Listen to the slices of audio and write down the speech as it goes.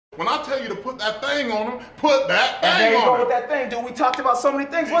When I tell you to put that thing on him, put that thing on him. And there you go with that thing, dude. We talked about so many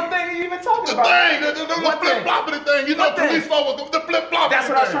things. What thing are you even talking about? The flip-flopping thing. You know, police over the flip-flopping thing. That's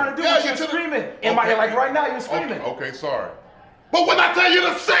what I was trying to do. Yeah, you're screaming. In my head, like right now, you're screaming. Okay, sorry. But when I tell you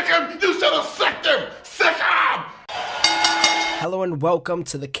to sick him, you should have sicked him. Sick him! Hello and welcome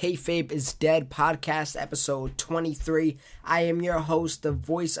to the Kayfabe Is Dead Podcast, episode 23. I am your host, the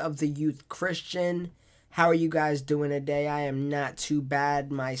voice of the youth, Christian. How are you guys doing today? I am not too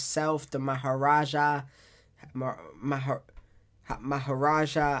bad myself. The Maharaja It's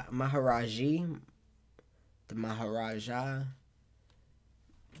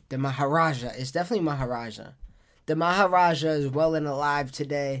definitely Maharaja. The Maharaja is well and alive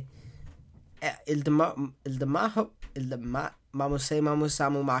today. Is that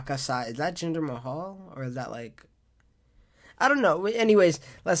Jinder Mahal? Or is that like... I don't know. Anyways,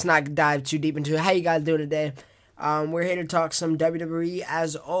 let's not dive too deep into it. How you guys doing today? We're here to talk some WWE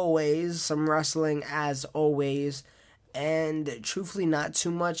as always, some wrestling as always, and truthfully not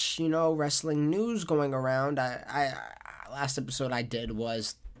too much, wrestling news going around. I last episode I did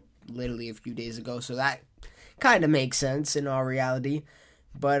was literally a few days ago, so that kind of makes sense in all reality.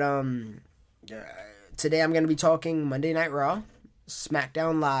 But today I'm going to be talking Monday Night Raw,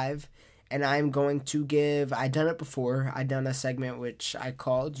 SmackDown Live, and I'm going to I've done it before. I've done a segment which I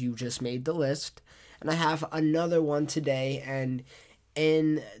called You Just Made the List. And I have another one today. And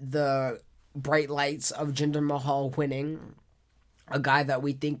in the bright lights of Jinder Mahal winning, a guy that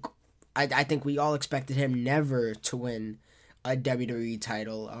I think we all expected him never to win a WWE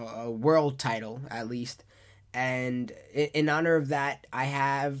title, a world title at least. And in honor of that, I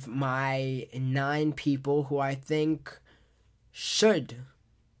have my 9 people who I think should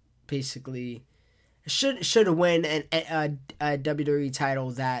win a WWE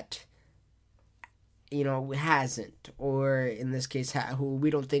title that hasn't, or in this case who we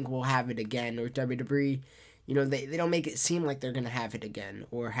don't think will have it again, or WWE they don't make it seem like they're gonna have it again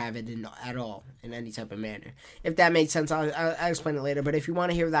or have it at all in any type of manner. If that makes sense, I'll explain it later. But if you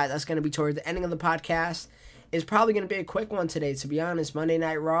want to hear that, that's gonna be toward the ending of the podcast. It's probably going to be a quick one today, to be honest. Monday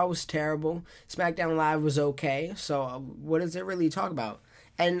Night Raw was terrible. SmackDown Live was okay. So what does it really talk about?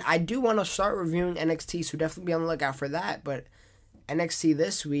 And I do want to start reviewing NXT, so definitely be on the lookout for that. But NXT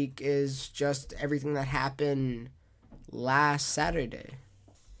this week is just everything that happened last Saturday.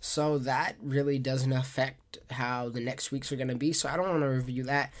 So that really doesn't affect how the next weeks are going to be. So I don't want to review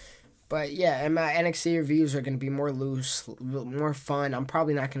that. But yeah, and my NXT reviews are going to be more loose, more fun. I'm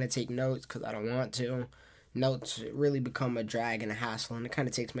probably not going to take notes because I don't want to. Notes really become a drag and a hassle, and it kind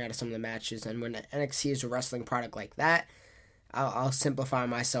of takes me out of some of the matches. And when NXT is a wrestling product like that, I'll simplify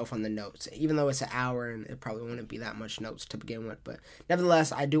myself on the notes, even though it's an hour and it probably wouldn't be that much notes to begin with. But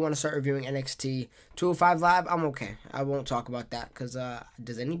nevertheless, I do want to start reviewing NXT 205 Live. I'm okay. I won't talk about that because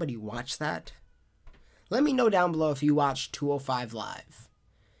does anybody watch that? Let me know down below if you watch 205 Live,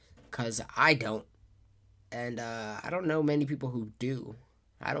 because I don't, and I don't know many people who do.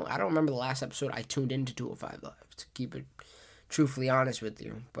 I don't remember the last episode I tuned into 205 Live, to keep it truthfully honest with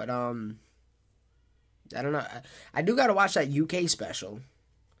you. But I don't know. I do gotta watch that UK special.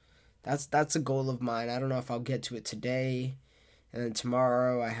 That's a goal of mine. I don't know if I'll get to it today. And then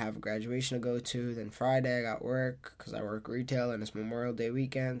tomorrow I have graduation to go to. Then Friday I got work because I work retail and it's Memorial Day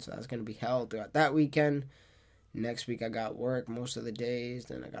weekend, so that's gonna be held throughout that weekend. Next week I got work most of the days.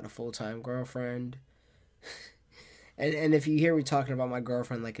 Then I got a full-time girlfriend. And if you hear me talking about my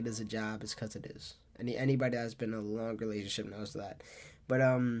girlfriend like it is a job, it's because it is. Anybody that's been in a long relationship knows that. But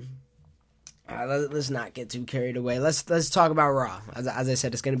let's not get too carried away. Let's talk about Raw. As I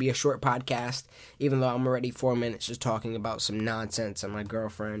said, it's going to be a short podcast, even though I'm already 4 minutes just talking about some nonsense and my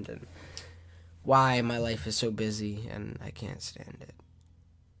girlfriend and why my life is so busy and I can't stand it.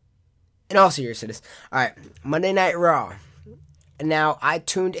 In all seriousness, all right, Monday Night Raw. Now, I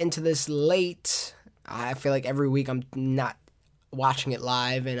tuned into this late. I feel like every week I'm not watching it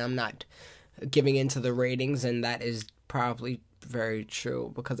live and I'm not giving into the ratings, and that is probably very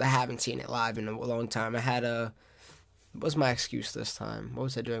true because I haven't seen it live in a long time. What was my excuse this time? What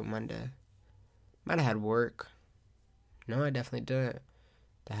was I doing Monday? Might have had work. No, I definitely didn't.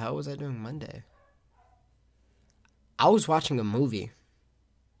 The hell was I doing Monday? I was watching a movie.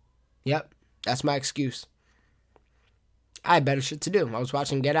 Yep, that's my excuse. I had better shit to do. I was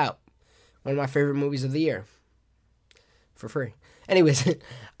watching Get Out. One of my favorite movies of the year. For free. Anyways, so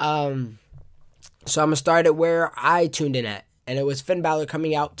I'm going to start at where I tuned in at. And it was Finn Balor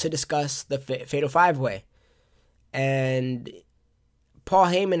coming out to discuss the Fatal 5-Way. And Paul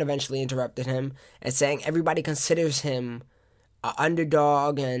Heyman eventually interrupted him and saying everybody considers him an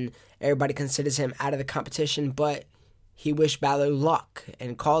underdog and everybody considers him out of the competition. But he wished Balor luck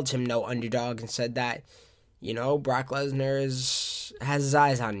and called him no underdog and said that, Brock Lesnar has his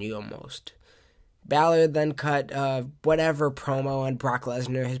eyes on you almost. Balor then cut whatever promo on Brock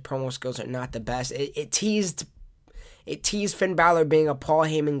Lesnar. His promo skills are not the best. It teased Finn Balor being a Paul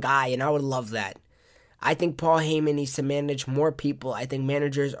Heyman guy, and I would love that. I think Paul Heyman needs to manage more people. I think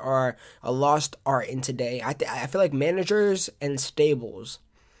managers are a lost art in today. I feel like managers and stables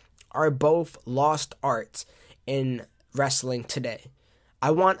are both lost arts in wrestling today. I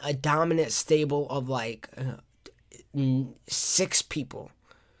want a dominant stable of 6 people.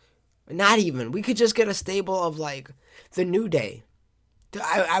 Not even. We could just get a stable of the New Day.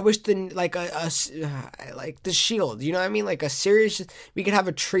 I wish the Shield. You know what I mean? Like a serious. We could have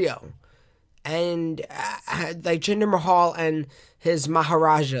a trio, and Jinder Mahal and his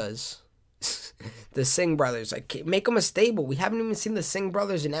Maharajas, the Singh brothers. Make them a stable. We haven't even seen the Singh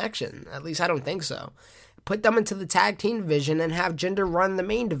brothers in action. At least I don't think so. Put them into the tag team division and have Jinder run the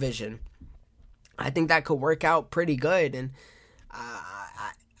main division. I think that could work out pretty good, and.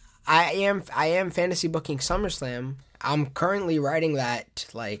 I am fantasy booking SummerSlam. I'm currently writing that,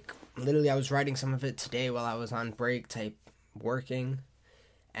 literally I was writing some of it today while I was on break type working.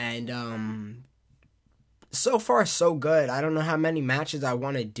 And, so far so good. I don't know how many matches I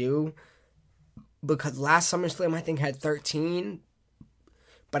want to do, because last SummerSlam I think had 13.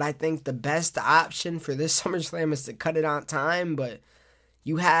 But I think the best option for this SummerSlam is to cut it on time, but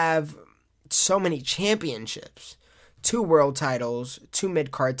you have so many championships. 2 world titles, 2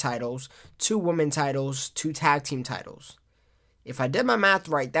 mid-card titles, 2 women titles, 2 tag team titles. If I did my math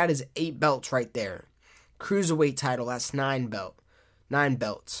right, that is 8 belts right there. Cruiserweight title, that's 9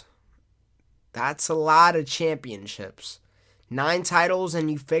 belts. That's a lot of championships. 9 titles,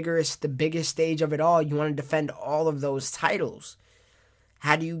 and you figure it's the biggest stage of it all. You want to defend all of those titles.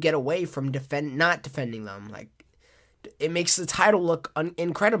 How do you get away from not defending them? It makes the title look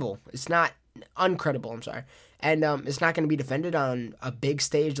incredible. It's not uncredible, I'm sorry. And it's not going to be defended on a big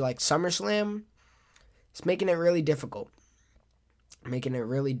stage like SummerSlam. It's making it really difficult.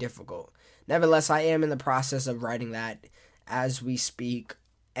 Nevertheless, I am in the process of writing that as we speak.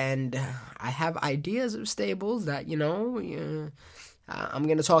 And I have ideas of stables that, I'm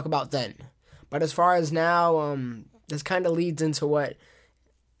going to talk about then. But as far as now, this kind of leads into what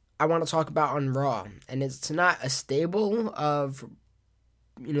I want to talk about on Raw. And it's not a stable of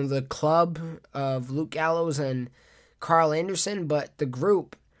the club of Luke Gallows and Carl Anderson, but the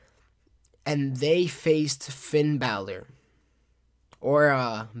group, and they faced Finn Balor,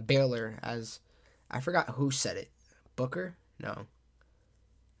 or Balor, as I forgot who said it. Booker? No.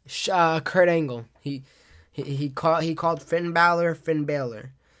 Kurt Angle. He called Finn Balor Finn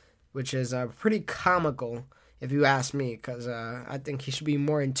Balor, which is pretty comical if you ask me, because I think he should be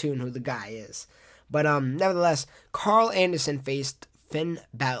more in tune who the guy is. But nevertheless, Carl Anderson faced Finn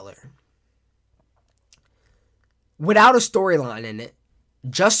Balor without a storyline in it,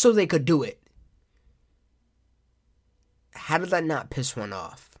 just so they could do it. How did that not piss one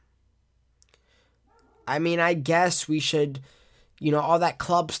off? I mean, I guess we should, all that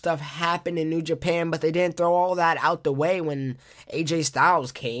club stuff happened in New Japan, but they didn't throw all that out the way when AJ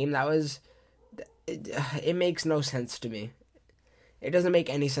Styles came. It makes no sense to me. It doesn't make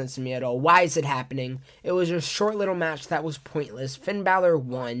any sense to me at all. Why is it happening? It was a short little match that was pointless. Finn Balor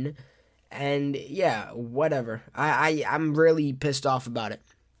won. And yeah, whatever. I'm really pissed off about it.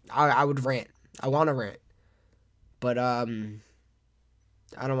 I would rant. I want to rant. But I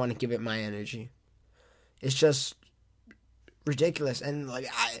don't want to give it my energy. It's just ridiculous. And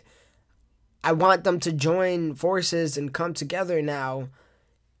I want them to join forces and come together now.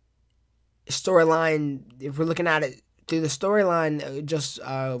 Storyline, if we're looking at it through the storyline, just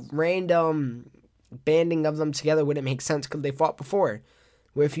random banding of them together wouldn't make sense because they fought before.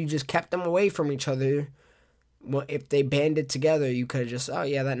 Where if you just kept them away from each other, well, if they banded together, you could have just,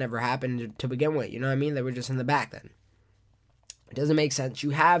 that never happened to begin with. You know what I mean? They were just in the back then. It doesn't make sense. You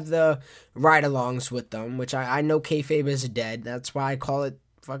have the ride-alongs with them, which I know Kayfabe is dead. That's why I call it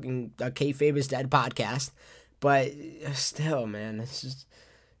fucking a Kayfabe Is Dead podcast. But still, man, this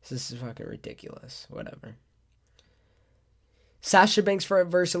is fucking ridiculous. Whatever. Sasha Banks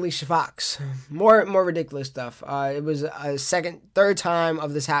versus Alicia Fox. More ridiculous stuff. It was a third time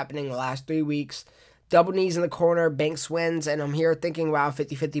of this happening the last 3 weeks. Double knees in the corner, Banks wins, and I'm here thinking, wow,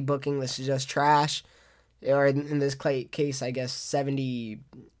 50-50 booking, this is just trash. Or in this case, I guess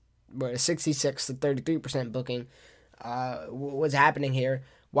 66 to 33% booking. What's happening here?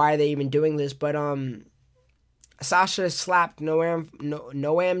 Why are they even doing this? But Sasha slapped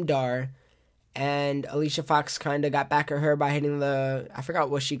Noam Dar, and Alicia Fox kind of got back at her by hitting I forgot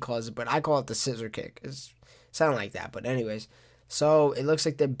what she calls it, but I call it the scissor kick. It's Something like that. But anyways, so it looks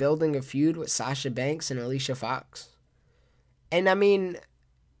like they're building a feud with Sasha Banks and Alicia Fox. And I mean,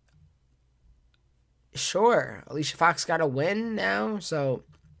 sure, Alicia Fox got a win now, so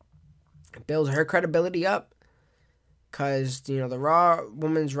it builds her credibility up. Because, the Raw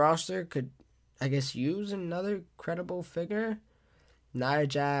women's roster could, I guess, use another credible figure. Nia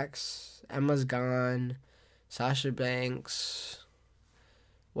Jax, Emma's gone, Sasha Banks,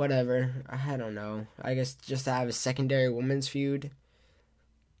 whatever. I don't know. I guess just to have a secondary women's feud.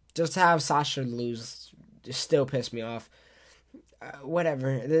 Just to have Sasha lose just still pissed me off.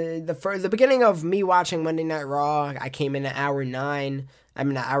 Whatever. The beginning of me watching Monday Night Raw, I came in at hour 9.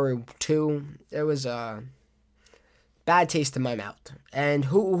 Hour 2. It was a bad taste in my mouth. And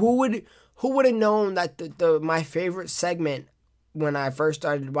who would have known that my favorite segment when I first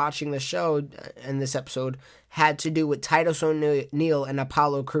started watching the show in this episode had to do with Titus O'Neil and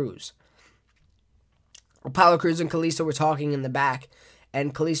Apollo Crews. Apollo Crews and Kalisto were talking in the back,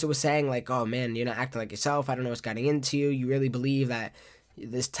 and Kalisto was saying, like, oh man, you're not acting like yourself. I don't know what's getting into you. You really believe that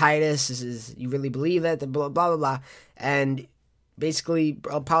this Titus you really believe that, blah, blah, blah, blah. And basically,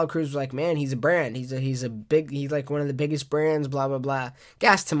 Apollo Crews was like, man, he's a brand. He's like one of the biggest brands, blah, blah, blah.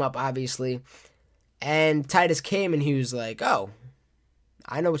 Gassed him up, obviously. And Titus came and he was like, oh,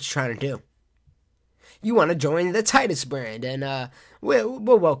 I know what you're trying to do. You want to join the Titus brand. And we'll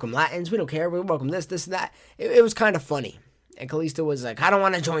welcome Latins. We don't care. We'll welcome this, and that. It was kind of funny. And Kalisto was like, I don't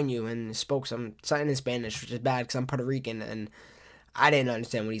want to join you. And spoke something in Spanish, which is bad because I'm Puerto Rican. And I didn't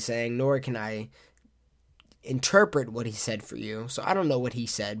understand what he's saying, nor can I interpret what he said for you. So I don't know what he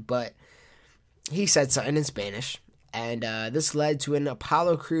said, but he said something in Spanish. And this led to an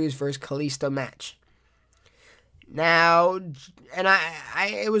Apollo Crews versus Kalisto match. Now, and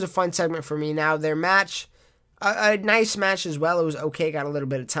it was a fun segment for me. Now, their match, a nice match as well. It was okay, got a little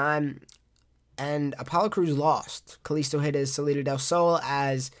bit of time. And Apollo Crews lost. Kalisto hit his Salida del Sol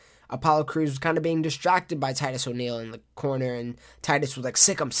as Apollo Crews was kind of being distracted by Titus O'Neil in the corner. And Titus was like,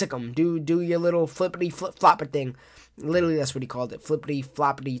 sick him. Do your little flippity flopper thing. Literally, that's what he called it. Flippity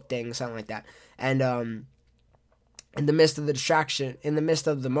floppity thing, something like that. And in the midst of the distraction, in the midst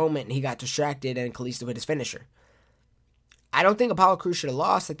of the moment, he got distracted and Kalisto hit his finisher. I don't think Apollo Crews should have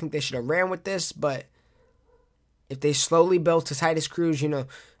lost. I think they should have ran with this, but if they slowly built to Titus Crews,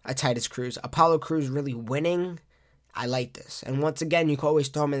 Apollo Crews really winning, I like this. And once again, you can always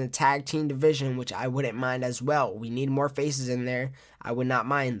throw him in the tag team division, which I wouldn't mind as well. We need more faces in there. I would not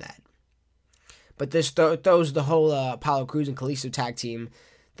mind that. But this throws the whole Apollo Crews and Kalisto tag team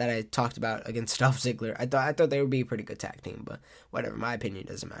that I talked about against Dolph Ziggler. I thought they would be a pretty good tag team, but whatever. My opinion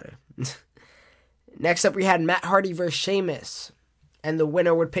doesn't matter. Next up, we had Matt Hardy versus Sheamus, and the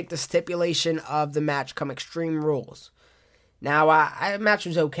winner would pick the stipulation of the match come Extreme Rules. Now, the match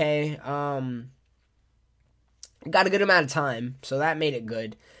was okay. Got a good amount of time, so that made it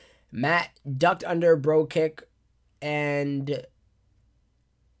good. Matt ducked under a bro kick, and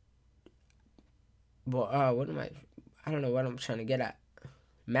I don't know what I'm trying to get at.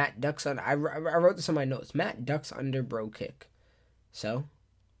 Matt ducks under. I wrote this on my notes. Matt ducks under bro kick. So,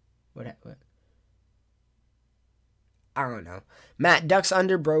 what? I don't know. Matt ducks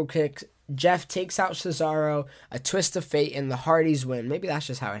under bro kick. Jeff takes out Cesaro. A twist of fate, and the Hardys win. Maybe that's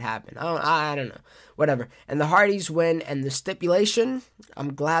just how it happened. I don't know. Whatever. And the Hardys win. And the stipulation,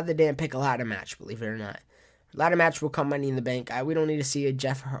 I'm glad they didn't pick a ladder match. Believe it or not, ladder match will come Money in the Bank. We don't need to see a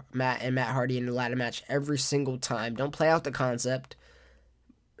Matt Hardy in a ladder match every single time. Don't play out the concept.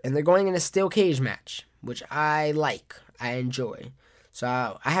 And they're going in a steel cage match, which I like. I enjoy.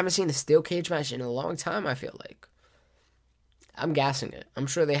 So I haven't seen a steel cage match in a long time. I feel like. I'm gassing it. I'm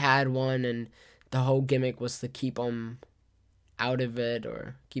sure they had one, and the whole gimmick was to keep them out of it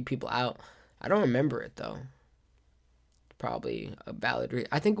or keep people out. I don't remember it, though. Probably a valid reason.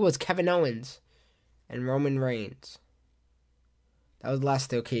 I think it was Kevin Owens and Roman Reigns. That was the last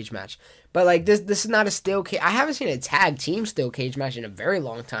steel cage match. But, like, this is not a steel cage. I haven't seen a tag team steel cage match in a very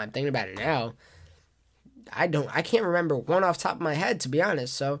long time. Thinking about it now. I can't remember one off the top of my head, to be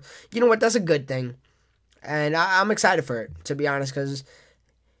honest. So, you know what? That's a good thing. And I'm excited for it, to be honest, because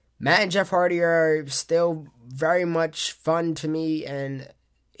Matt and Jeff Hardy are still very much fun to me, and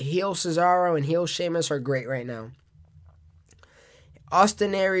heel Cesaro and heel Sheamus are great right now.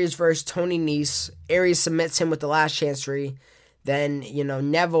 Austin Aries versus Tony Nese. Aries submits him with the last chancery. Then,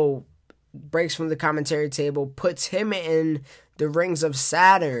 Neville breaks from the commentary table, puts him in the rings of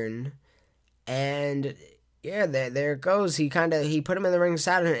Saturn, and yeah, there it goes. He put him in the ring of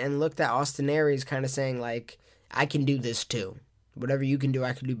Saturn and looked at Austin Aries kind of saying, like, I can do this too. Whatever you can do,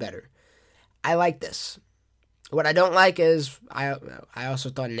 I can do better. I like this. What I don't like is I also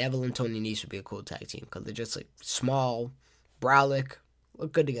thought Neville and Tony Nese would be a cool tag team because they're just like small, brolic,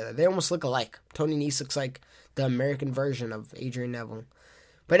 look good together. They almost look alike. Tony Nese looks like the American version of Adrian Neville.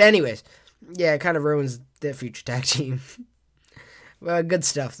 But anyways, yeah, it kind of ruins their future tag team. Well, good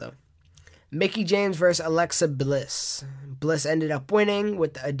stuff though. Mickie James versus Alexa Bliss. Bliss ended up winning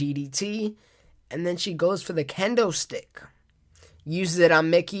with a DDT, and then she goes for the kendo stick. Uses it on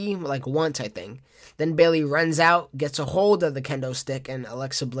Mickie, like once, I think. Then Bayley runs out, gets a hold of the kendo stick, and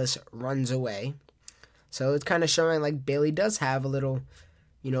Alexa Bliss runs away. So it's kind of showing like Bayley does have a little,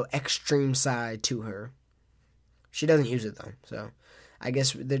 extreme side to her. She doesn't use it, though. So I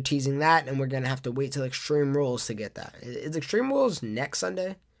guess they're teasing that, and we're going to have to wait till Extreme Rules to get that. Is Extreme Rules next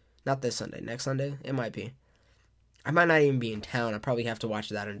Sunday? Not this Sunday. Next Sunday? It might be. I might not even be in town. I probably have to watch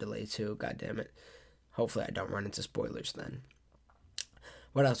that on delay, too. God damn it. Hopefully I don't run into spoilers then.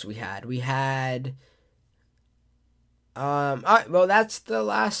 What else we had? We had... alright, well, that's the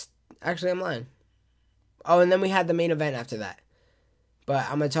last... Actually, I'm lying. Oh, and then we had the main event after that. But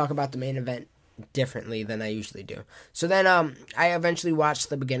I'm going to talk about the main event differently than I usually do. So then I eventually watched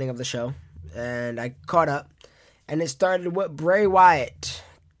the beginning of the show. And I caught up. And it started with Bray Wyatt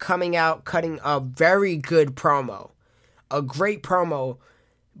coming out, cutting a very good promo. A great promo.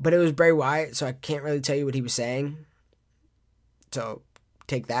 But it was Bray Wyatt, so I can't really tell you what he was saying. So...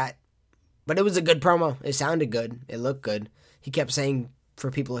 take that. But it was a good promo. It sounded good. It looked good. He kept saying for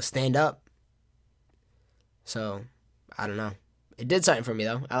people to stand up. So, I don't know. It did something for me,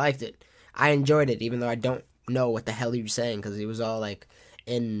 though. I liked it. I enjoyed it, even though I don't know what the hell he was saying, because he was all, like,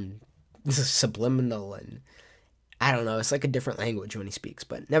 in subliminal, and I don't know. It's like a different language when he speaks.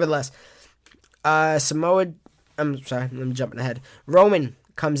 But, nevertheless, I'm sorry, I'm jumping ahead. Roman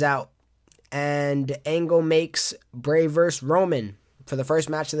comes out, and Angle makes Bray vs. Roman for the first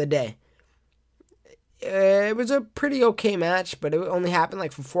match of the day. It was a pretty okay match, but it only happened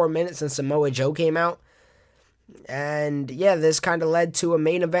like for 4 minutes, and Samoa Joe came out. And yeah, this kind of led to a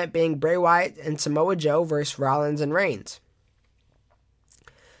main event being Bray Wyatt and Samoa Joe versus Rollins and Reigns.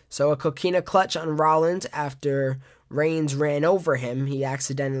 So a coquina clutch on Rollins after Reigns ran over him. He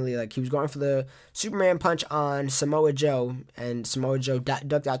accidentally, he was going for the Superman punch on Samoa Joe, and Samoa Joe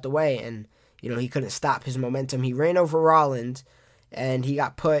ducked out the way, and he couldn't stop his momentum. He ran over Rollins. And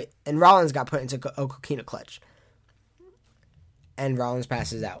Rollins got put into a coquina clutch. And Rollins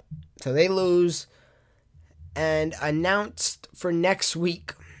passes out. So they lose. And announced for next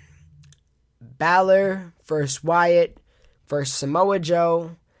week, Balor versus Wyatt versus Samoa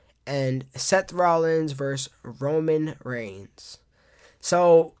Joe and Seth Rollins versus Roman Reigns.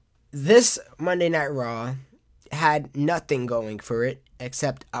 So this Monday Night Raw had nothing going for it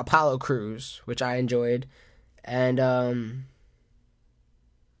except Apollo Crews, which I enjoyed. And,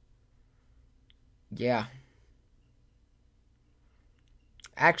 yeah.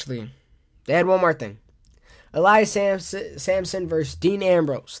 Actually, they had one more thing. Elias Sampson versus Dean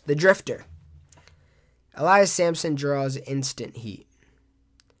Ambrose, the Drifter. Elias Sampson draws instant heat.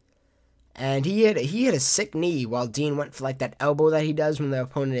 And he hit a sick knee while Dean went for that elbow that he does when the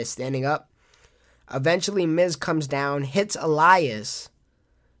opponent is standing up. Eventually, Miz comes down, hits Elias.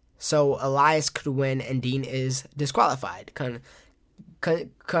 So Elias could win and Dean is disqualified.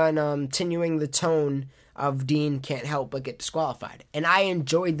 Continuing the tone of Dean can't help but get disqualified. And I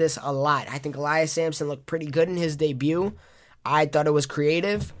enjoyed this a lot. I think Elias Sampson looked pretty good in his debut. I thought it was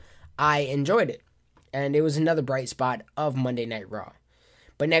creative. I enjoyed it. And it was another bright spot of Monday Night Raw.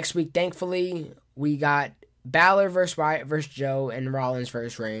 But next week, thankfully, we got Balor versus Wyatt versus Joe and Rollins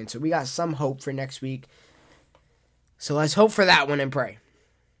versus Reigns. So we got some hope for next week. So let's hope for that one and pray.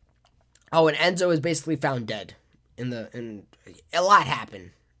 Oh, and Enzo is basically found dead. And a lot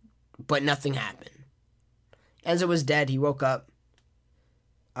happened, but nothing happened. Enzo was dead. He woke up.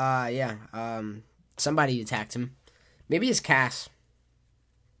 Somebody attacked him. Maybe it's Cass.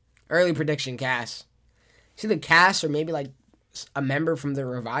 Early prediction, Cass. It's either Cass or maybe a member from the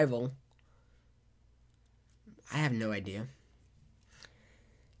Revival. I have no idea.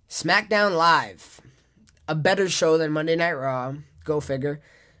 SmackDown Live. A better show than Monday Night Raw. Go figure.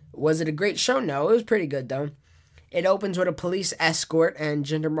 Was it a great show? No, it was pretty good though. It opens with a police escort and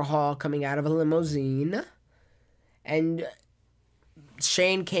Jinder Mahal coming out of a limousine. And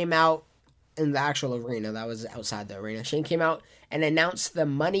Shane came out in the actual arena. That was outside the arena. Shane came out and announced the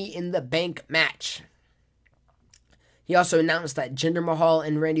Money in the Bank match. He also announced that Jinder Mahal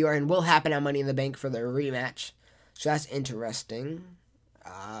and Randy Orton will happen at Money in the Bank for their rematch. So that's interesting.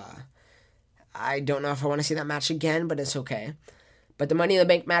 I don't know if I want to see that match again, but it's okay. But the Money in the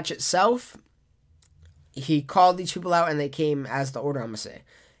Bank match itself, he called these people out and they came as the order, I'm going to say.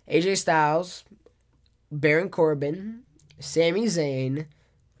 AJ Styles, Baron Corbin, Sami Zayn,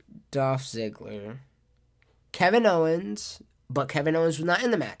 Dolph Ziggler, Kevin Owens, but Kevin Owens was not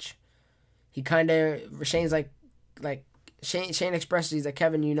in the match. He Shane's like Shane expresses, he's like,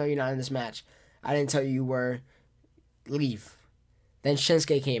 Kevin, you know you're not in this match. I didn't tell you were. Leave. Then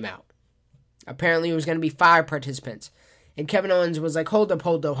Shinsuke came out. Apparently it was going to be 5 participants. And Kevin Owens was like, hold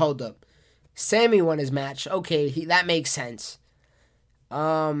up. Sammy won his match. Okay, that makes sense.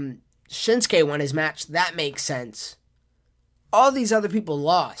 Shinsuke won his match. That makes sense. All these other people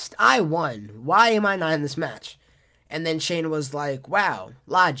lost. I won. Why am I not in this match? And then Shane was like, wow,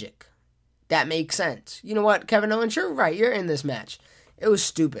 logic. That makes sense. You know what, Kevin Owens, you're right. You're in this match. It was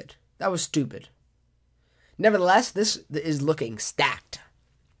stupid. That was stupid. Nevertheless, this is looking stacked.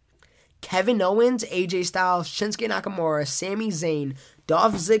 Kevin Owens, AJ Styles, Shinsuke Nakamura, Sami Zayn,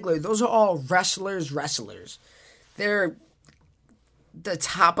 Dolph Ziggler, those are all wrestlers. They're the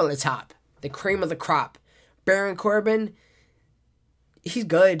top of the top. The cream of the crop. Baron Corbin, he's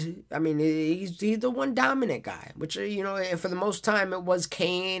good. I mean, he's the one dominant guy. Which, you know, for the most time it was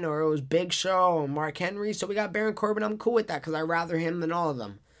Kane or it was Big Show or Mark Henry. So we got Baron Corbin. I'm cool with that because I'd rather him than all of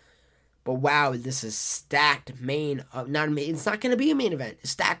them. But wow, this is stacked it's not going to be a main event. It's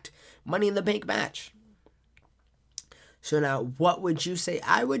stacked Money in the Bank match. So now, what would you say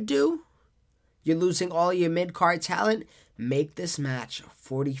I would do? You're losing all your mid-card talent. Make this match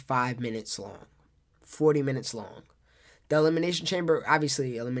 45 minutes long. 40 minutes long. The Elimination Chamber,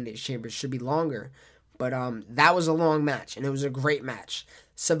 obviously, Elimination Chamber should be longer. But that was a long match, and it was a great match.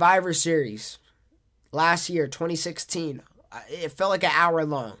 Survivor Series, last year, 2016, it felt like an hour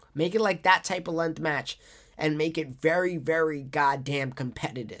long. Make it like that type of length match, and make it very, very goddamn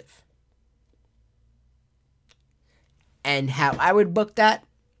competitive. And how I would book that,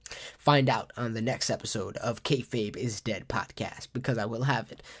 find out on the next episode of Kayfabe Is Dead Podcast, because I will have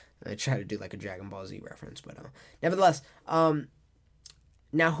it. I try to do like a Dragon Ball Z reference, but nevertheless,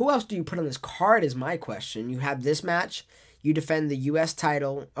 now who else do you put on this card is my question. You have this match, you defend the U.S.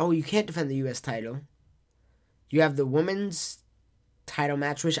 title. Oh, you can't defend the U.S. title. You have the women's title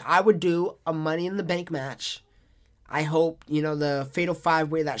match, which I would do a Money in the Bank match. I hope, the Fatal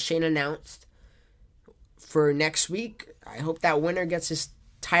 5-Way that Shane announced for next week, I hope that winner gets his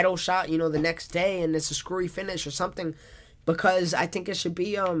title shot, the next day, and it's a screwy finish or something, because I think it should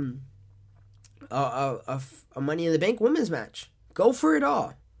be a Money in the Bank women's match. Go for it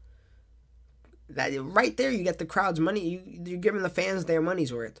all. That right there, you get the crowd's money. You're giving the fans their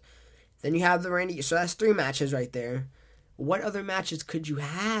money's worth. Then you have the Randy. So that's 3 matches right there. What other matches could you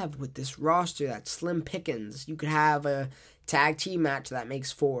have with this roster that's slim pickings? You could have a tag team match that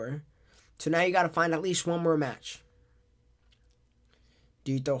makes 4. So now you got to find at least one more match.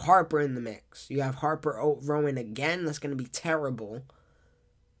 Do you throw Harper in the mix? You have Harper Rowan again. That's going to be terrible.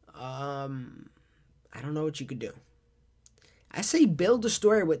 I don't know what you could do. I say build a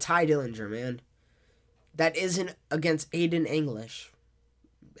story with Ty Dillinger, man. That isn't against Aiden English.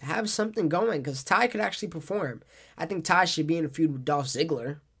 Have something going, because Ty could actually perform. I think Ty should be in a feud with Dolph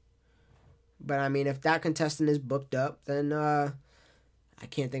Ziggler. But, I mean, if that contestant is booked up, then I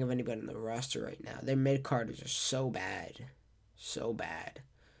can't think of anybody in the roster right now. Their mid-carders are so bad. So bad.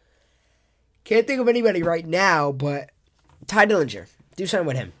 Can't think of anybody right now, but Ty Dillinger. Do something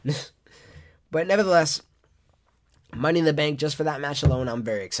with him. But nevertheless, Money in the Bank, just for that match alone, I'm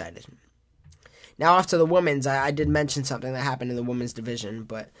very excited. Now off to the women's. I did mention something that happened in the women's division,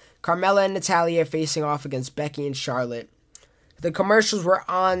 but Carmella and Natalya facing off against Becky and Charlotte. The commercials were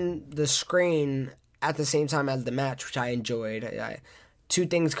on the screen at the same time as the match, which I enjoyed. 2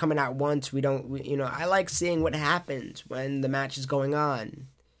 things coming out once. I like seeing what happens when the match is going on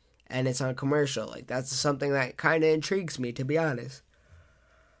and it's on commercial. Like, that's something that kind of intrigues me, to be honest.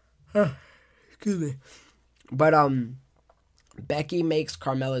 Excuse me. But Becky makes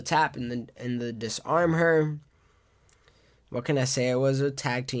Carmella tap and the disarm her. What can I say? It was a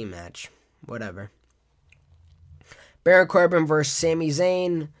tag team match. Whatever. Baron Corbin versus Sami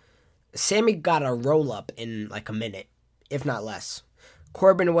Zayn. Sami got a roll-up in like a minute, if not less.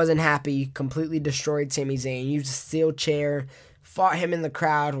 Corbin wasn't happy, completely destroyed Sami Zayn, used a steel chair, fought him in the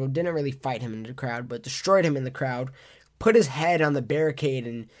crowd. Well, didn't really fight him in the crowd, but destroyed him in the crowd. Put his head on the barricade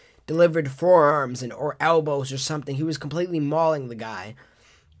and delivered forearms or elbows or something. He was completely mauling the guy.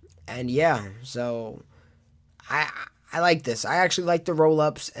 And yeah, so I like this. I actually like the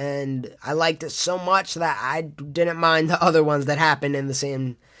roll-ups, and I liked it so much that I didn't mind the other ones that happened in the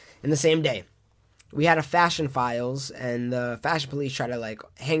same day. We had a Fashion Files, and the Fashion Police try to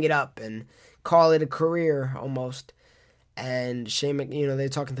hang it up and call it a career almost. And Shane, they're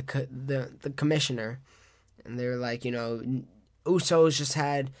talking to the commissioner, and they're like, Usos just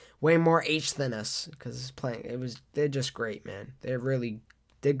had way more H than us because they're just great, man.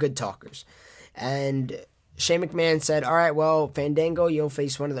 They're good talkers. And Shane McMahon said, all right, well, Fandango, you'll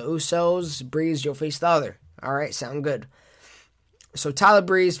face one of the Usos. Breeze, you'll face the other. All right, sound good. So Tyler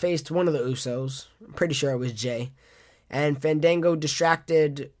Breeze faced one of the Usos. I'm pretty sure it was Jay. And Fandango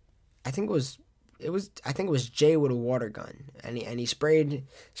distracted, I think it was Jay with a water gun. And he sprayed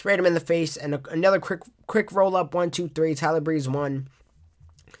him in the face. And another quick roll up, 1, 2, 3. Tyler Breeze won.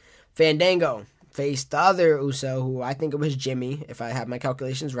 Fandango faced the other Uso, who I think it was Jimmy, if I have my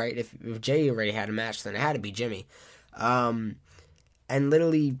calculations right. If Jay already had a match, then it had to be Jimmy. And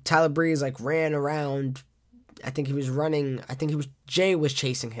literally, Tyler Breeze ran around. I think Jay was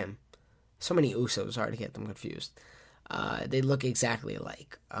chasing him. So many Usos, hard to get them confused. They look exactly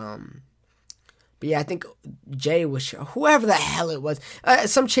alike. But yeah, I think Jay was, whoever the hell it was.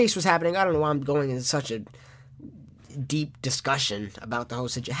 Some chase was happening. I don't know why I'm going into such a deep discussion about the whole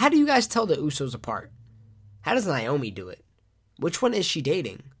situation. How do you guys tell the Usos apart? How does Naomi do it? Which one is she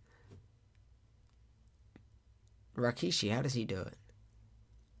dating? Rikishi, how does he do it?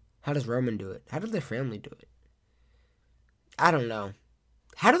 How does Roman do it? How does their family do it? I don't know.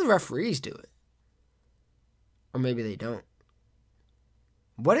 How do the referees do it? Or maybe they don't.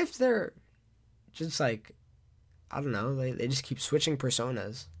 What if they're just I don't know, they just keep switching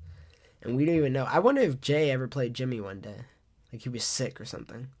personas. And we don't even know. I wonder if Jay ever played Jimmy one day. He was sick or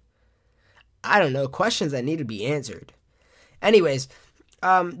something. I don't know. Questions that need to be answered. Anyways,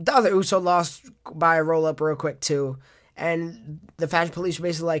 the other Uso lost by a roll-up real quick, too. And the Fashion Police were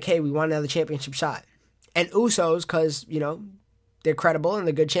basically hey, we want another championship shot. And Usos, because, they're credible and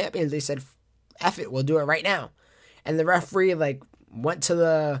they're good champions, they said, F it, we'll do it right now. And the referee, went to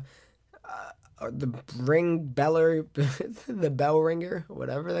the ring beller, the bell ringer,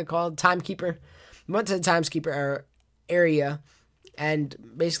 whatever they're called, timekeeper. Went to the timekeeper area and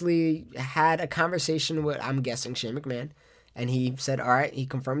basically had a conversation with, I'm guessing, Shane McMahon. And he said, all right, he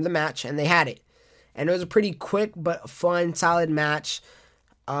confirmed the match, and they had it. And it was a pretty quick but fun, solid match.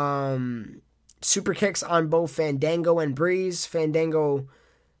 Super kicks on both Fandango and Breeze. Super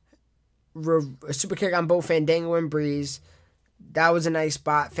kick on both Fandango and Breeze. That was a nice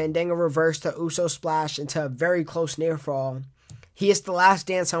spot. Fandango reversed the Uso splash into a very close near fall. He hits the last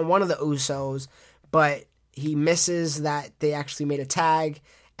dance on one of the Usos, but he misses that they actually made a tag,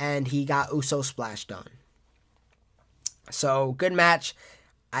 and he got Uso splashed on. So, good match.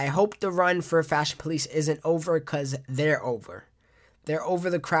 I hope the run for Fashion Police isn't over, because they're over. They're over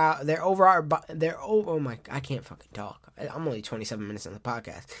the crowd. Oh my, I can't fucking talk. I'm only 27 minutes in the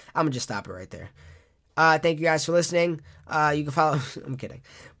podcast. I'm going to just stop it right there. Thank you guys for listening. You can follow. I'm kidding.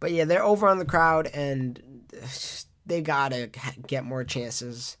 But yeah, they're over on the crowd, and they gotta get more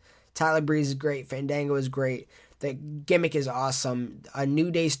chances. Tyler Breeze is great. Fandango is great. The gimmick is awesome. A New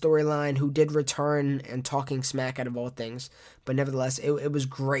Day storyline, who did return and talking smack out of all things. But nevertheless, it was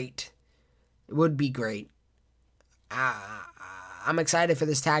great. It would be great. I'm excited for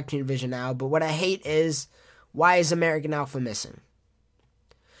this tag team division now. But what I hate is, why is American Alpha missing?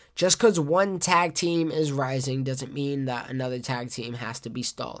 Just because one tag team is rising doesn't mean that another tag team has to be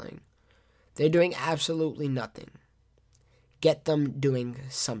stalling. They're doing absolutely nothing. Get them doing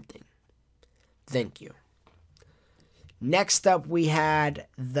something. Thank you. Next up, we had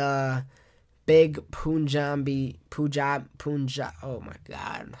the big Punjab. Oh my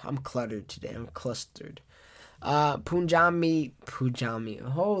God, I'm cluttered today. I'm clustered. Punjabi.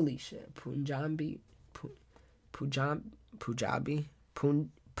 Holy shit, Punjabi.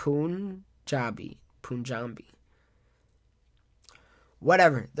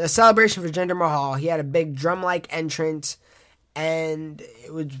 Whatever. The celebration for Jinder Mahal. He had a big drum-like entrance, and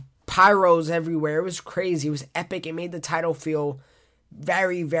it was pyros everywhere. It was crazy. It was epic. It made the title feel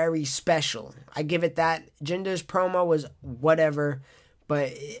very, very special. I give it that. Jinder's promo was whatever,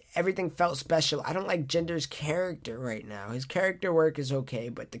 but everything felt special. I don't like Jinder's character right now. His character work is okay,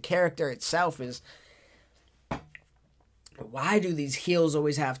 but the character itself is... Why do these heels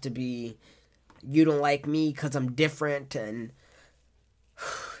always have to be, you don't like me because I'm different? And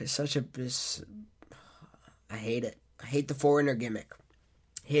it's such a... I hate it. I hate the foreigner gimmick.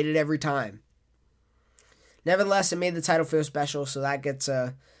 Hate it every time. Nevertheless, it made the title feel special, so that gets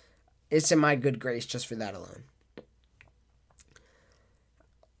it's in my good grace just for that alone.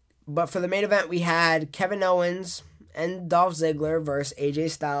 But for the main event, we had Kevin Owens and Dolph Ziggler versus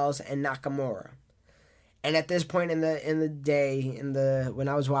AJ Styles and Nakamura. And at this point in the day, when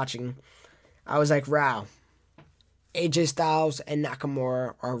I was watching, I was like, wow, AJ Styles and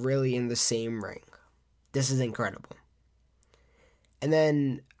Nakamura are really in the same ring. This is incredible. And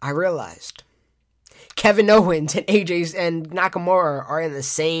then I realized, Kevin Owens and AJ and Nakamura are in the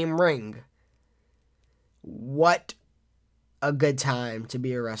same ring. What a good time to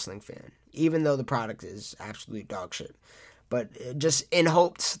be a wrestling fan, even though the product is absolute dog shit. But just in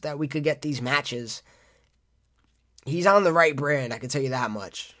hopes that we could get these matches. He's on the right brand, I can tell you that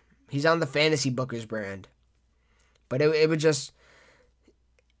much. He's on the Fantasy Bookers brand. But it was just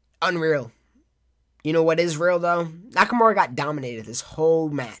unreal. You know what is real, though? Nakamura got dominated this whole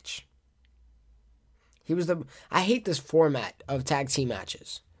match. I hate this format of tag team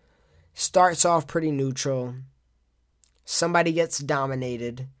matches. Starts off pretty neutral. Somebody gets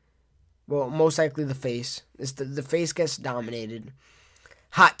dominated. Well, most likely the face. The face gets dominated.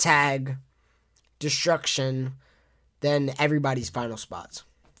 Hot tag. Destruction. Then everybody's final spots.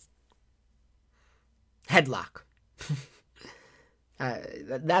 Headlock.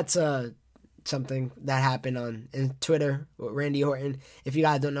 That's something that happened in Twitter with Randy Orton. If you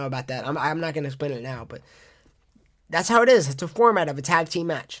guys don't know about that, I'm not going to explain it now, but that's how it is. It's a format of a tag team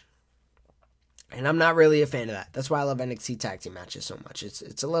match. And I'm not really a fan of that. That's why I love NXT tag team matches so much.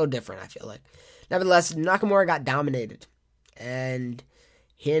 It's a little different, I feel like. Nevertheless, Nakamura got dominated. And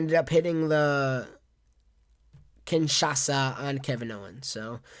he ended up hitting the Kinshasa on Kevin Owens.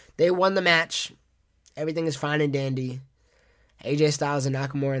 So they won the match. Everything is fine and dandy. AJ Styles and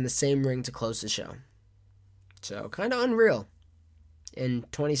Nakamura in the same ring to close the show. So kind of unreal. In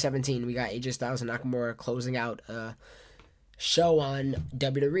 2017, we got AJ Styles and Nakamura closing out a show on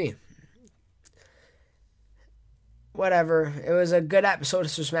WWE. Whatever. It was a good episode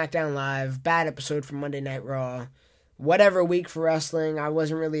for SmackDown Live. Bad episode for Monday Night Raw. Whatever week for wrestling. I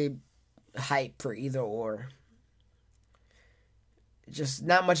wasn't really hyped for either or. Just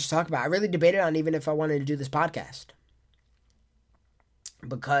not much to talk about. I really debated on even if I wanted to do this podcast.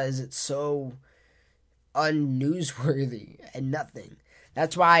 Because it's so unnewsworthy and nothing.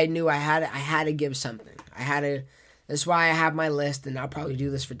 That's why I knew I had to give something. That's why I have my list, and I'll probably do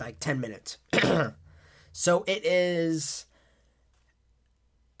this for like 10 minutes. So it is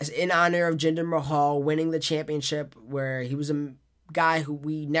in honor of Jinder Mahal winning the championship, where he was a guy who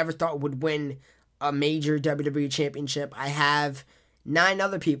we never thought would win a major WWE championship. I have 9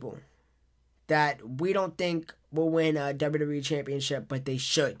 other people that we don't think will win a WWE championship, but they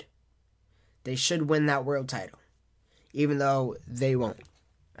should. They should win that world title, even though they won't.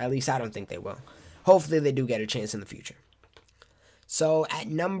 At least I don't think they will. Hopefully they do get a chance in the future. So at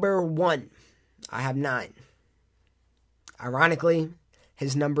number 1, I have 9. Ironically,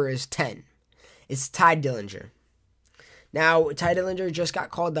 his number is 10. It's Ty Dillinger. Now, Ty Dillinger just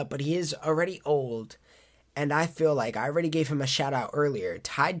got called up, but he is already old. And I feel like I already gave him a shout out earlier.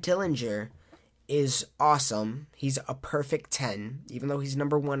 Ty Dillinger is awesome. He's a perfect 10, even though he's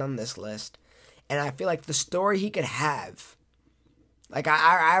number 1 on this list. And I feel like the story he could have, like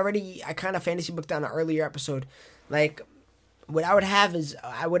I kind of fantasy booked on an earlier episode. Like, what I would have is,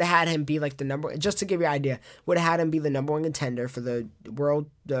 I would have had him be like the number, just to give you an idea, would have had him be the number 1 contender for the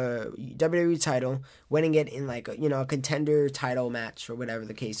WWE title, winning it in like, a contender title match or whatever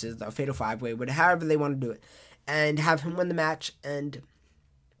the case is, the Fatal 5-Way, however they want to do it, and have him win the match, and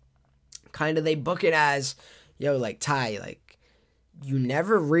kind of they book it as, like, Ty, like, you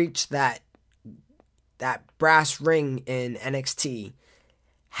never reached that brass ring in NXT.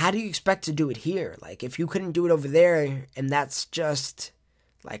 How do you expect to do it here? Like, if you couldn't do it over there, and that's just,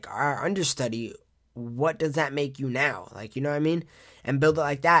 like, our understudy, what does that make you now? Like, you know what I mean? And build it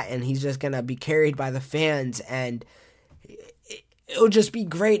like that, and he's just gonna be carried by the fans, and it'll just be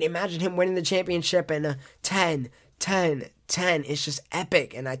great. Imagine him winning the championship and 10. It's just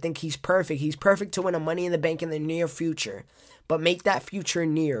epic, and I think he's perfect. He's perfect to win a Money in the Bank in the near future. But make that future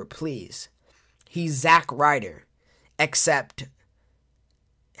near, please. He's Zack Ryder, except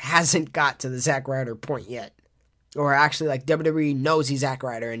hasn't got to the Zack Ryder point yet. Or actually, like, WWE knows he's Zack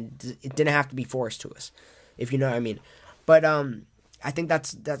Ryder, and it didn't have to be forced to us, if you know what I mean. But I think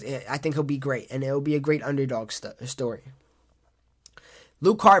that's it. I think he'll be great, and it'll be a great underdog story.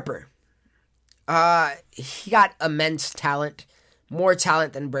 Luke Harper. He got immense talent. More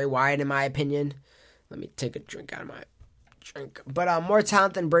talent than Bray Wyatt, in my opinion. Let me take a drink out of my drink. But more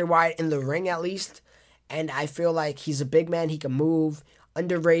talent than Bray Wyatt in the ring, at least. And I feel like he's a big man. He can move.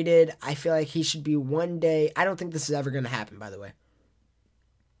 Underrated. I feel like he should be one day. I don't think this is ever going to happen, by the way.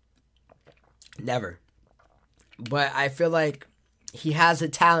 Never. But I feel like he has the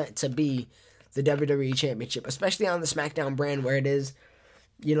talent to be the WWE Championship, especially on the SmackDown brand, where it is,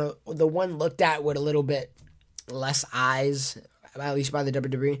 the one looked at with a little bit less eyes, at least by the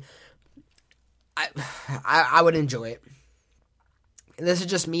WWE. I would enjoy it. And this is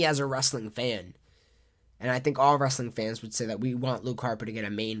just me as a wrestling fan. And I think all wrestling fans would say that we want Luke Harper to get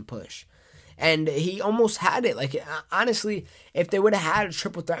a main push. And he almost had it. Like, honestly, if they would have had a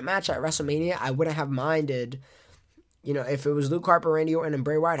triple threat match at WrestleMania, I wouldn't have minded, if it was Luke Harper, Randy Orton, and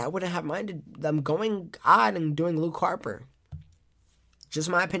Bray Wyatt, I wouldn't have minded them going odd and doing Luke Harper. Just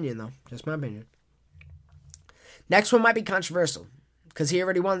my opinion, though. Just my opinion. Next one might be controversial, because he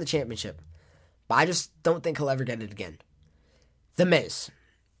already won the championship. But I just don't think he'll ever get it again. The Miz.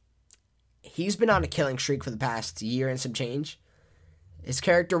 He's been on a killing streak for the past year and some change. His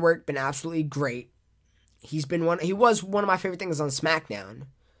character work been absolutely great. He was one of my favorite things on SmackDown.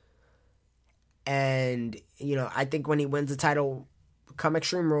 And, I think when he wins the title come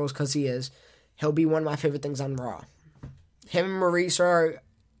Extreme Rules, because he'll be one of my favorite things on Raw. Him and Maurice are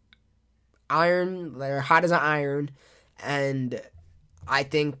iron, they're hot as an iron, and I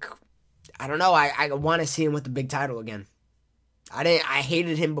want to see him with the big title again. I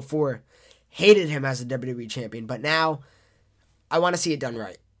hated him before. Hated him as a WWE champion, but now I want to see it done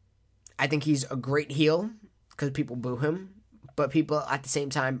right. I think he's a great heel because people boo him, but people at the same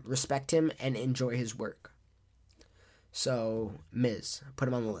time respect him and enjoy his work. So, Miz, put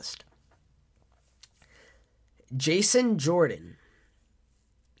him on the list. Jason Jordan.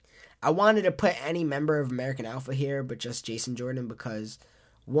 I wanted to put any member of American Alpha here, but just Jason Jordan because,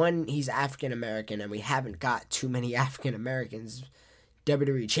 one, he's African American, and we haven't got too many African Americans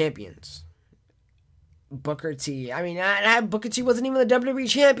WWE champions. Booker T. Booker T wasn't even the WWE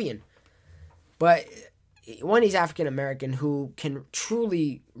champion. But one, he's African American who can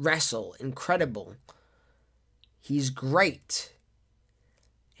truly wrestle. Incredible. He's great.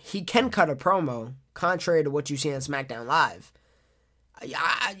 He can cut a promo, contrary to what you see on SmackDown Live.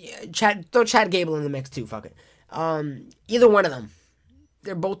 Throw Chad Gable in the mix too, fuck it. Either one of them.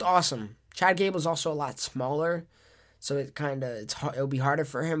 They're both awesome. Chad Gable's also a lot smaller, so it'll be harder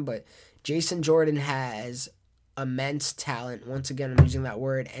for him, but Jason Jordan has immense talent. Once again, I'm using that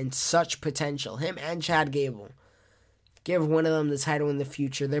word, and such potential. Him and Chad Gable. Give one of them the title in the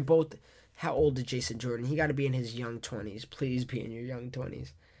future. They're both... How old is Jason Jordan? He got to be in his young 20s. Please be in your young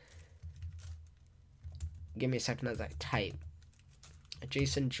 20s. Give me a second as I type.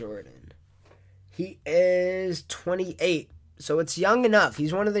 Jason Jordan. He is 28. So it's young enough.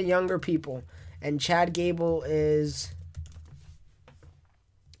 He's one of the younger people. And Chad Gable is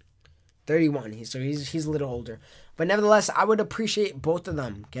 31. He's a little older. But nevertheless, I would appreciate both of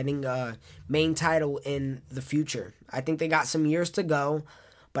them getting a main title in the future. I think they got some years to go,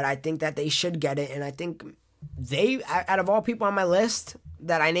 but I think that they should get it. And I think out of all people on my list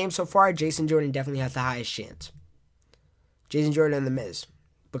that I named so far, Jason Jordan definitely has the highest chance. Jason Jordan and The Miz.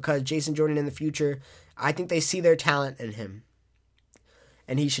 Because Jason Jordan in the future, I think they see their talent in him.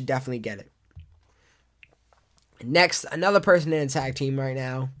 And he should definitely get it. Next, another person in a tag team right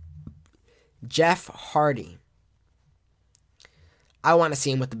now. Jeff Hardy. I want to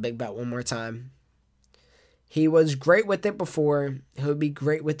see him with the big belt one more time. He was great with it before. He'll be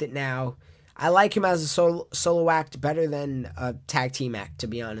great with it now. I like him as a solo act better than a tag team act, to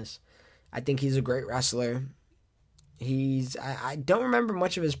be honest. I think he's a great wrestler. I don't remember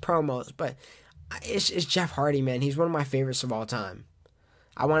much of his promos, but it's Jeff Hardy, man. He's one of my favorites of all time.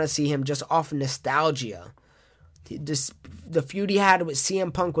 I want to see him just off nostalgia. The feud he had with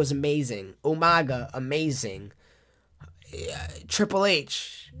CM Punk was amazing. Umaga, amazing. Triple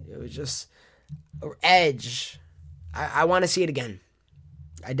H, it was just... Edge. I want to see it again.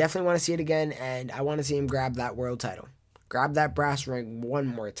 I definitely want to see it again, and I want to see him grab that world title. Grab that brass ring one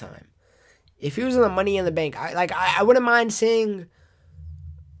more time. If he was in the Money in the Bank, I wouldn't mind seeing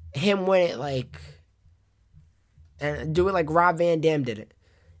him win it, and do it like Rob Van Dam did it.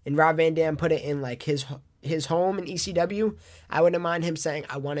 And Rob Van Dam put it in, his home in ECW. I wouldn't mind him saying,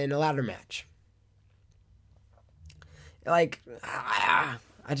 I want it in a ladder match.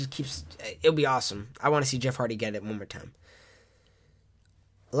 It'll be awesome. I want to see Jeff Hardy get it one more time.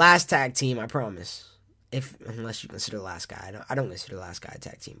 Last tag team, I promise. Unless you consider the last guy. I don't consider the last guy a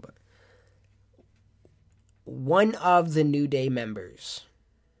tag team, but one of the New Day members.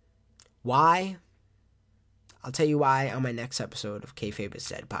 Why? I'll tell you why on my next episode of Kayfabe Is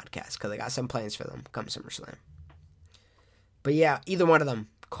Dead Podcast, because I got some plans for them come SummerSlam. But yeah, either one of them.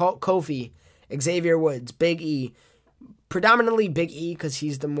 Kofi, Xavier Woods, Big E. Predominantly Big E because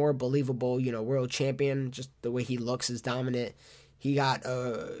he's the more believable, world champion. Just the way he looks is dominant. He got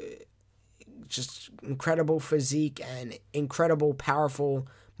just incredible physique and incredible, powerful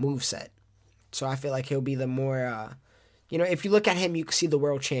moveset. So I feel like he'll be the more, if you look at him, you can see the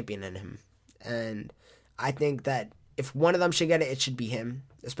world champion in him. And I think that if one of them should get it, it should be him.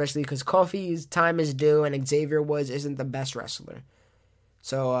 Especially because Kofi's time is due and Xavier Woods isn't the best wrestler.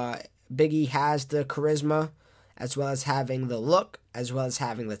 So Big E has the charisma, as well as having the look, as well as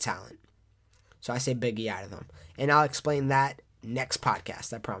having the talent. So I say Big E out of them. And I'll explain that next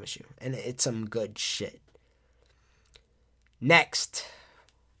podcast, I promise you. And it's some good shit. Next,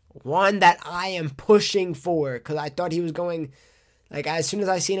 one that I am pushing for, because I thought he was going, like, as soon as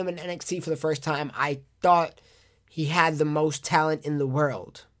I seen him in NXT for the first time, I thought he had the most talent in the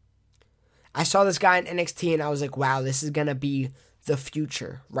world. I saw this guy in NXT and I was like, wow, this is going to be the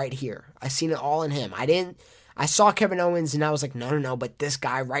future right here. I seen it all in him. I saw Kevin Owens and I was like, no, but this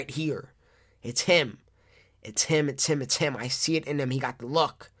guy right here. It's him. It's him. I see it in him. He got the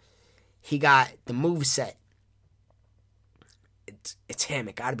look. He got the moveset. It's him.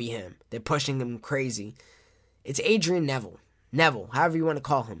 It gotta be him. They're pushing him crazy. It's Adrian Neville. Neville, however you want to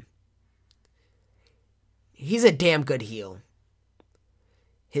call him. He's a damn good heel.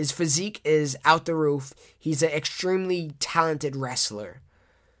 His physique is out the roof. He's an extremely talented wrestler.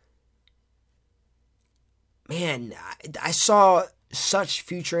 Man, I saw such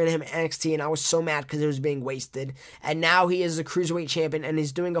future in him in NXT, and I was so mad because it was being wasted. And now he is the Cruiserweight champion, and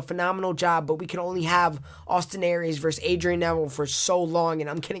he's doing a phenomenal job, but we can only have Austin Aries versus Adrian Neville for so long, and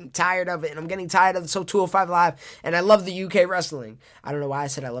I'm getting tired of it, and I'm getting tired of the 205 Live, and I love the UK wrestling. I don't know why I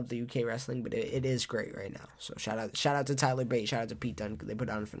said I love the UK wrestling, but it is great right now. So shout out to Tyler Bate, shout out to Pete Dunne, because they put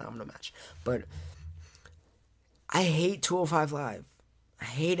on a phenomenal match. But I hate 205 Live. I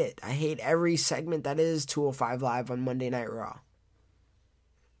hate it. I hate every segment that is 205 Live on Monday Night Raw.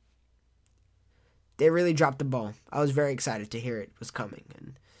 They really dropped the ball. I was very excited to hear it was coming,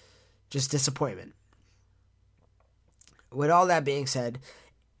 and just disappointment. With all that being said,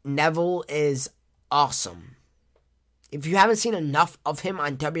 Neville is awesome. If you haven't seen enough of him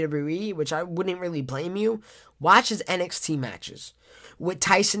on WWE, which I wouldn't really blame you, watch his NXT matches. With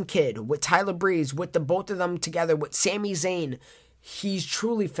Tyson Kidd, with Tyler Breeze, with the both of them together, with Sami Zayn. He's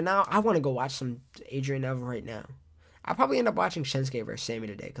truly phenomenal. I want to go watch some Adrian Neville right now. I'll probably end up watching Shinsuke versus Sami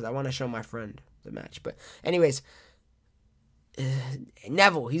today because I want to show my friend the match. But anyways,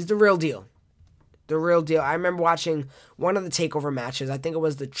 Neville, he's the real deal. The real deal. I remember watching one of the TakeOver matches. I think it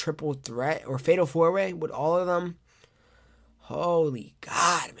was the Triple Threat or Fatal 4-Way with all of them. Holy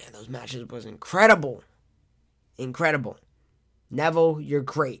God, man, those matches was incredible. Incredible. Neville, you're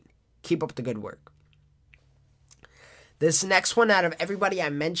great. Keep up the good work. This next one, out of everybody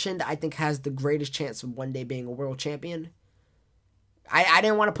I mentioned, I think has the greatest chance of one day being a world champion. I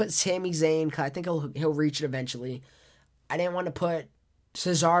didn't want to put Sami Zayn because I think he'll reach it eventually. I didn't want to put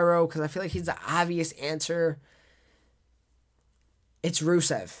Cesaro because I feel like he's the obvious answer. It's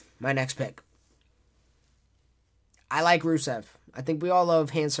Rusev, my next pick. I like Rusev. I think we all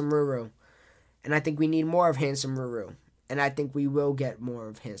love Handsome Ruru. And I think we need more of Handsome Ruru. And I think we will get more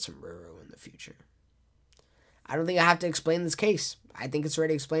of Handsome Ruru in the future. I don't think I have to explain this case. I think it's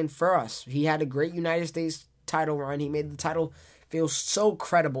already explained for us. He had a great United States title run. He made the title feel so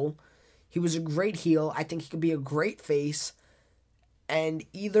credible. He was a great heel. I think he could be a great face. And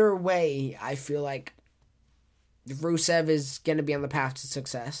either way, I feel like Rusev is going to be on the path to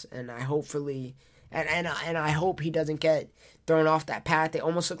success. And I hopefully... And I hope he doesn't get thrown off that path. It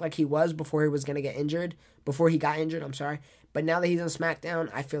almost looked like he was before he was going to get injured. Before he got injured, I'm sorry. But now that he's on SmackDown,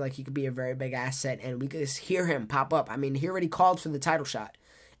 I feel like he could be a very big asset. And we could just hear him pop up. I mean, he already called for the title shot.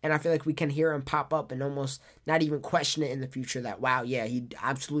 And I feel like we can hear him pop up and almost not even question it in the future that, wow, yeah, he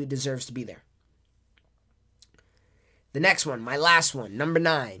absolutely deserves to be there. The next one, my last one, number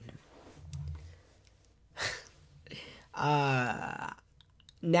 9.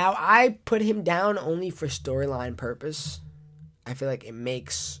 Now, I put him down only for storyline purpose. I feel like it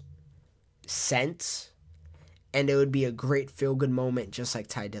makes sense. And it would be a great feel-good moment, just like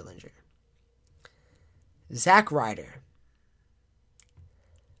Ty Dillinger. Zack Ryder.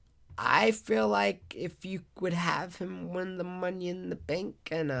 I feel like if you would have him win the Money in the Bank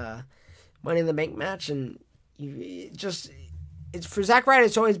and Money in the Bank match, and it's for Zack Ryder,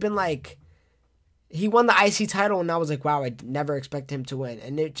 it's always been like, he won the IC title, and I was like, wow, I never expected him to win,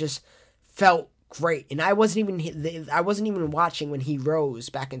 and it just felt great. And I wasn't even watching when he rose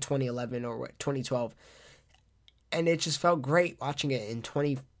back in 2011 or 2012, and it just felt great watching it in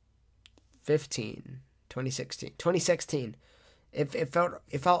 2016. It felt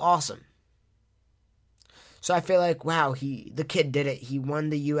awesome. So I feel like, wow, the kid did it. He won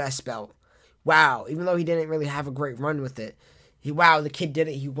the U.S. belt. Wow, even though he didn't really have a great run with it. The kid did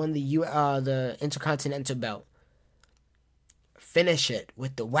it. He won the Intercontinental belt. Finish it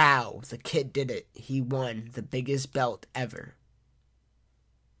with the wow, the kid did it. He won the biggest belt ever.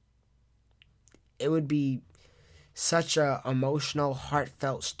 It would be such a emotional,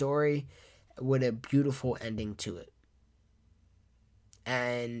 heartfelt story with a beautiful ending to it.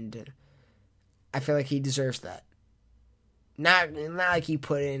 And I feel like he deserves that. Not like he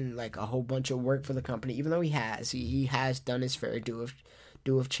put in like a whole bunch of work for the company, even though he has done his fair due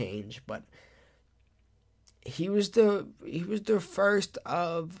of change, but he was the first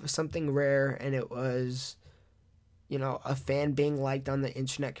of something rare, and it was, you know, a fan being liked on the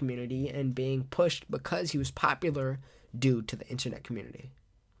internet community and being pushed because he was popular due to the internet community.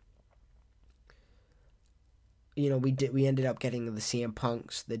 You know, we ended up getting the CM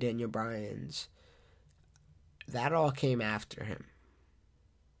Punks, the Daniel Bryans. That all came after him.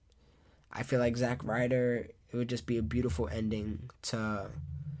 I feel like Zack Ryder, it would just be a beautiful ending to,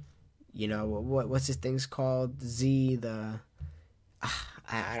 you know, what's this thing's called? I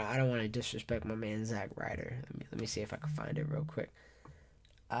don't want to disrespect my man Zack Ryder. Let me see if I can find it real quick.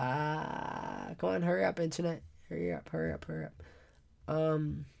 Come on, hurry up, internet. Hurry up.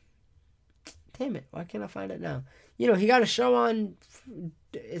 Damn it, why can't I find it now? You know, he got a show on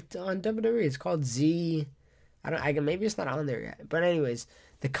WWE. It's called Z. Maybe it's not on there yet. But anyways,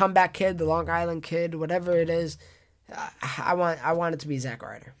 the Comeback Kid, the Long Island Kid, whatever it is, I want it to be Zack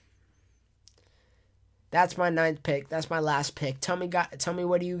Ryder. That's my 9th pick. That's my last pick. Tell me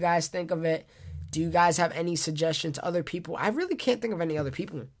what do you guys think of it? Do you guys have any suggestions? Other people? I really can't think of any other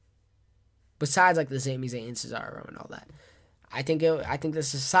people besides like the Sami Zayn and Cesaro and all that. I think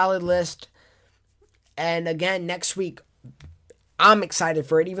this is a solid list. And again, next week, I'm excited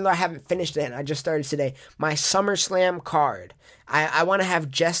for it, even though I haven't finished it and I just started today. My SummerSlam card. I want to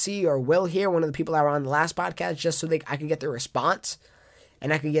have Jesse or Will here, one of the people that were on the last podcast, just so I can get their response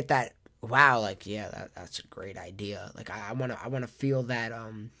and I can get that. Wow, like, yeah, that's a great idea. Like, I want to feel that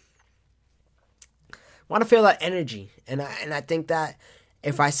energy, and I think that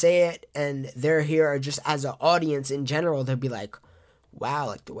if I say it and they're here, or just as an audience in general, they'll be like, wow,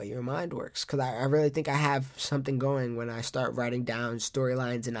 like the way your mind works. Because I really think I have something going when I start writing down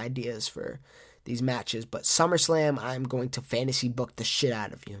storylines and ideas for these matches. But SummerSlam, I'm going to fantasy book the shit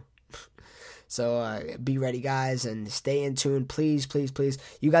out of you. So be ready, guys, and stay in tune. Please, please, please.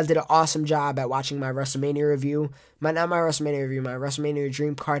 You guys did an awesome job at watching my WrestleMania review. My WrestleMania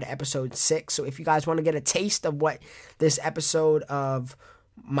Dream Card episode 6. So if you guys want to get a taste of what this episode of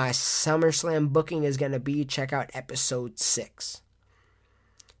my SummerSlam booking is going to be, check out episode 6.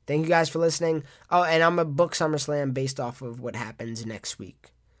 Thank you guys for listening. Oh, and I'm going to book SummerSlam based off of what happens next week.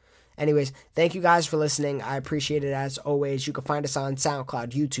 Anyways, thank you guys for listening. I appreciate it as always. You can find us on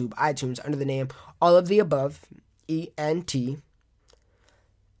SoundCloud, YouTube, iTunes under the name AllOfTheAboveEnt.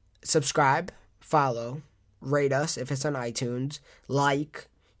 Subscribe, follow, rate us if it's on iTunes, like,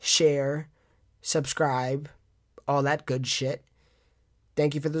 share, subscribe, all that good shit.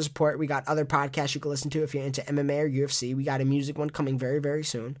 Thank you for the support. We got other podcasts you can listen to if you're into MMA or UFC. We got a music one coming very, very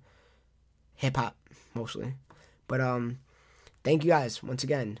soon. Hip-hop, mostly. But thank you guys once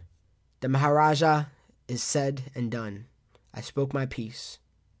again. The Maharaja is said and done. I spoke my piece.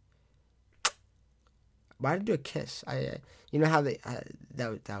 Why did I do a kiss? You know how that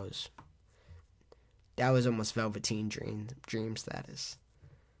was almost Velveteen dream status.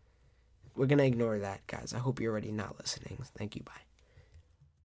 We're gonna ignore that, guys. I hope you're already not listening. Thank you. Bye.